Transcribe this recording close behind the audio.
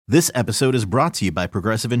This episode is brought to you by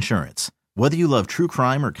Progressive Insurance. Whether you love true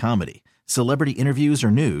crime or comedy, celebrity interviews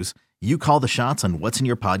or news, you call the shots on what's in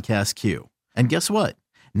your podcast queue. And guess what?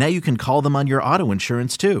 Now you can call them on your auto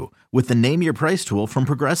insurance too with the Name Your Price tool from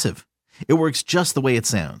Progressive. It works just the way it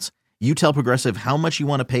sounds. You tell Progressive how much you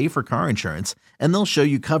want to pay for car insurance, and they'll show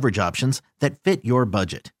you coverage options that fit your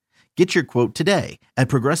budget. Get your quote today at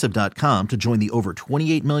Progressive.com to join the over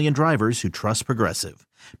 28 million drivers who trust Progressive.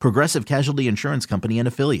 Progressive Casualty Insurance Company and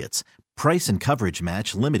Affiliates. Price and coverage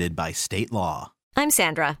match limited by state law. I'm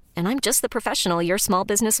Sandra, and I'm just the professional your small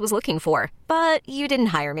business was looking for. But you didn't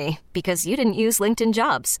hire me because you didn't use LinkedIn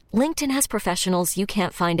Jobs. LinkedIn has professionals you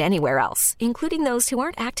can't find anywhere else, including those who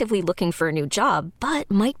aren't actively looking for a new job, but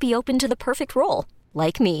might be open to the perfect role,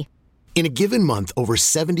 like me. In a given month, over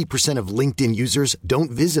 70% of LinkedIn users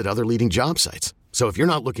don't visit other leading job sites. So if you're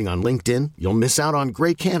not looking on LinkedIn, you'll miss out on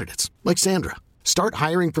great candidates like Sandra. Start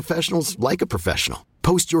hiring professionals like a professional.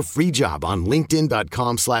 Post your free job on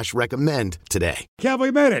linkedin.com/recommend today. Have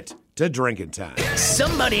we made it to drinking time?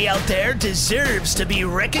 Somebody out there deserves to be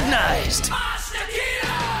recognized.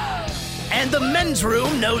 And the men's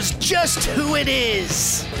room knows just who it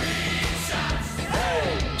is.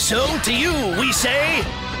 So to you, we say,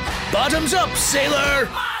 bottoms up, sailor.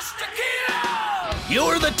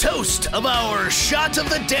 You're the toast of our shot of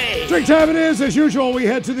the day. Drink time it is. As usual, we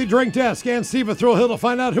head to the drink desk and Steve will Thrill Hill to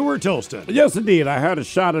find out who we're toasting. Yes, indeed. I had a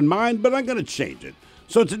shot in mind, but I'm going to change it.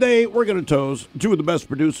 So today, we're going to toast two of the best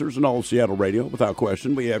producers in all of Seattle radio, without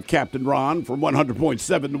question. We have Captain Ron from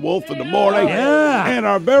 100.7 The Wolf in the morning. Yeah. And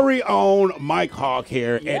our very own Mike Hawk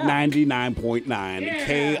here at 99.9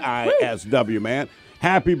 KISW, man.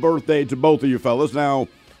 Happy birthday to both of you fellas. Now,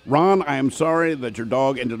 Ron, I am sorry that your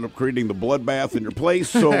dog ended up creating the bloodbath in your place,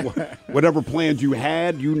 so whatever plans you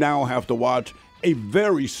had, you now have to watch a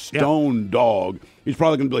very stoned dog. He's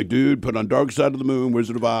probably going to be like, dude, put on Dark Side of the Moon,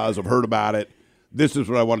 Wizard of Oz, I've heard about it. This is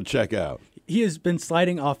what I want to check out. He has been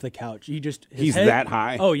sliding off the couch. He's that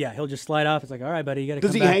high? Oh, yeah. He'll just slide off. It's like, all right, buddy, you got to come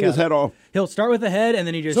Does he back hang his head off? He'll start with the head, and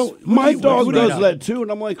then he just... So my dog does that, too,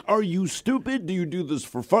 and I'm like, are you stupid? Do you do this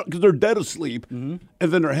for fun? Because they're dead asleep, and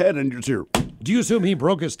then their head, and you're just here. Do you assume he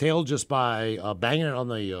broke his tail just by banging it on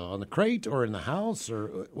the crate or in the house?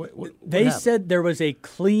 Or what They happened? said there was a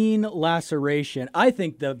clean laceration. I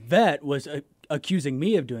think the vet was accusing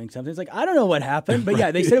me of doing something. It's like, I don't know what happened, but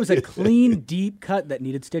yeah, they said it was a clean, deep cut that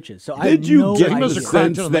needed stitches. So I Did you no get idea. the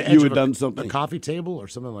sense that you had done something? A coffee table or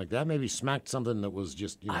something like that? Maybe smacked something that was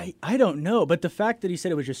just, I don't know, but the fact that he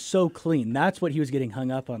said it was just so clean, that's what he was getting hung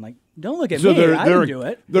up on. Like, don't look at So me, I didn't do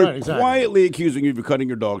it. They're Right, exactly. quietly accusing you of cutting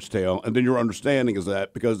your dog's tail, and then your understanding is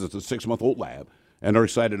that because it's a 6-month-old lab and they're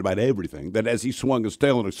excited about everything, that as he swung his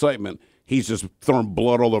tail in excitement, he's just throwing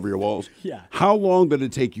blood all over your walls. Yeah. How long did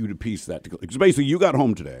it take you to piece that together? Because basically you got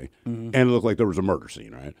home today, and it looked like there was a murder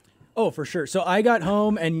scene, right? Oh, for sure. So I got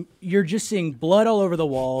home, and you're just seeing blood all over the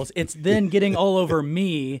walls. It's then getting all over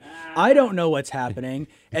me. I don't know what's happening.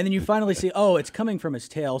 And then you finally see, oh, it's coming from his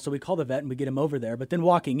tail. So we call the vet, and we get him over there. But then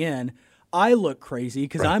walking in, I look crazy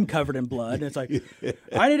because I'm covered in blood. And it's like,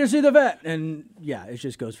 I need to see the vet. And, yeah, it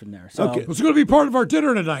just goes from there. So, Okay. It's going to be part of our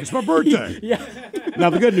dinner tonight. It's my birthday. Now,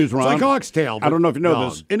 the good news, Ron. It's like oxtail. I don't know if you know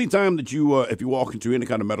dog. this. Anytime that you, if you walk into any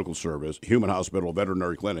kind of medical service, human hospital,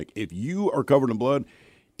 veterinary clinic, if you are covered in blood,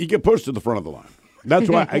 you get pushed to the front of the line. That's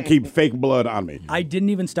why I keep fake blood on me. I didn't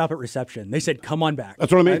even stop at reception. They said, come on back.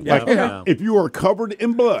 That's what I mean. Yeah. If you are covered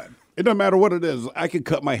in blood, it doesn't matter what it is. I could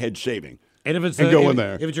cut my head shaving. And if it's go in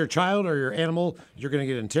there. If it's your child or your animal, you're going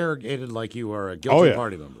to get interrogated like you are a guilty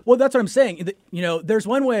party member. Well, that's what I'm saying. There's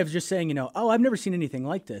one way of just saying, oh, I've never seen anything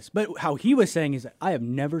like this. But how he was saying is, I have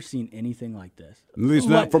never seen anything like this. At least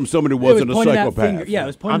not from somebody who wasn't a psychopath. Yeah, it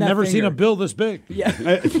was pointing I've that never seen finger. a bill this big.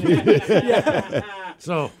 Yeah.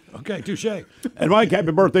 So, okay, touche. And Mike,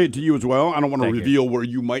 happy birthday to you as well. I don't want to Thank you. reveal where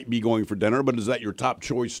you might be going for dinner, but is that your top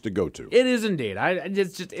choice to go to? It is indeed.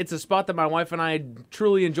 It's a spot that my wife and I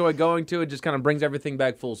truly enjoy going to. It just kind of brings everything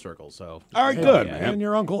back full circle. So All right, good, yeah. man. And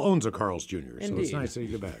your uncle owns a Carl's Jr., so it's Indeed. nice that you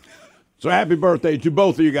get back. So happy birthday to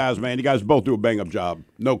both of you guys, man. You guys both do a bang-up job.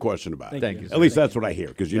 No question about it. Thank you, sir. At least that's what I hear,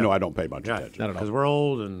 because you know I don't pay much attention. Not at all. Because we're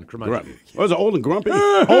old and Right. curmudgeon. Was it old and grumpy? Old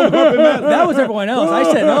and grumpy, man? That was everyone else. I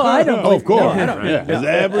said, no, I don't. Oh, of course. No, I don't. Yeah, it's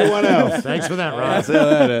everyone else. Thanks for that, I Ron.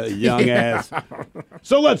 said that, young ass.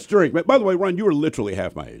 So let's drink. By the way, Ron, you are literally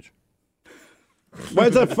half my age. Why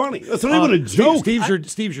is that funny? That's not even a joke.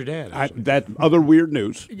 Steve's your dad. That other weird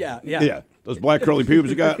news. Yeah. Those black curly pubes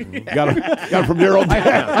you got them from your old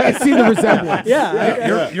dad. I see the resemblance.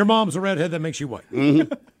 Yeah. Your mom's a redhead that makes you white.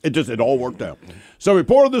 It all worked out. So we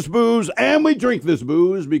pour this booze and we drink this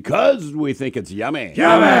booze because we think it's yummy.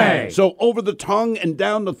 Yummy! So over the tongue and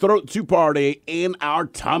down the throat to party in our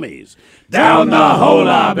tummies. Down the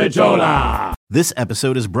hola bichola! This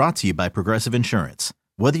episode is brought to you by Progressive Insurance.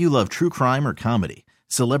 Whether you love true crime or comedy,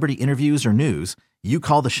 celebrity interviews or news, you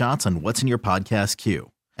call the shots on what's in your podcast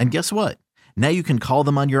queue. And guess what? Now you can call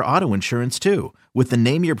them on your auto insurance too with the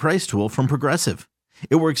Name Your Price tool from Progressive.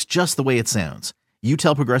 It works just the way it sounds. You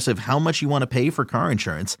tell Progressive how much you want to pay for car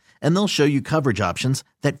insurance, and they'll show you coverage options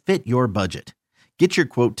that fit your budget. Get your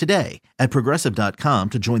quote today at Progressive.com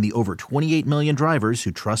to join the over 28 million drivers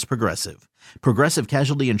who trust Progressive. Progressive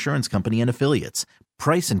Casualty Insurance Company and Affiliates.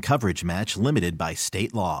 Price and coverage match limited by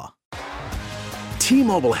state law.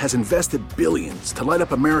 T-Mobile has invested billions to light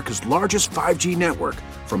up America's largest 5G network,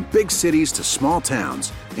 from big cities to small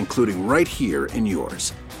towns, including right here in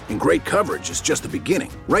yours. And great coverage is just the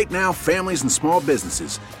beginning. Right now, families and small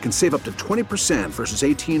businesses can save up to 20% versus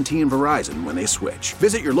AT&T and Verizon when they switch.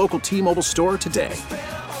 Visit your local T-Mobile store today.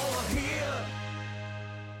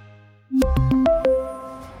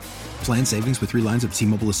 Plan savings with 3 lines of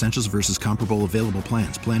T-Mobile Essentials versus comparable available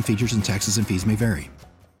plans. Plan features and taxes and fees may vary.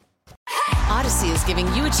 Odyssey is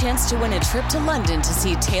giving you a chance to win a trip to London to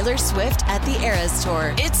see Taylor Swift at the Eras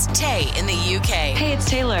Tour. It's Tay in the UK. Hey, it's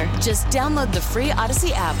Taylor. Just download the free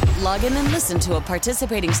Odyssey app, log in and listen to a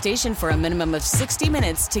participating station for a minimum of 60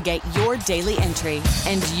 minutes to get your daily entry.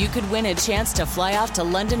 And you could win a chance to fly off to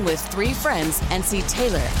London with 3 friends and see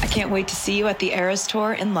Taylor. I can't wait to see you at the Eras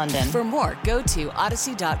Tour in London. For more, go to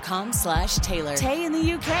odyssey.com/Taylor. Tay in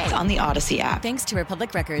the UK. On the Odyssey app. Thanks to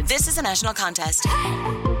Republic Records. This is a national contest.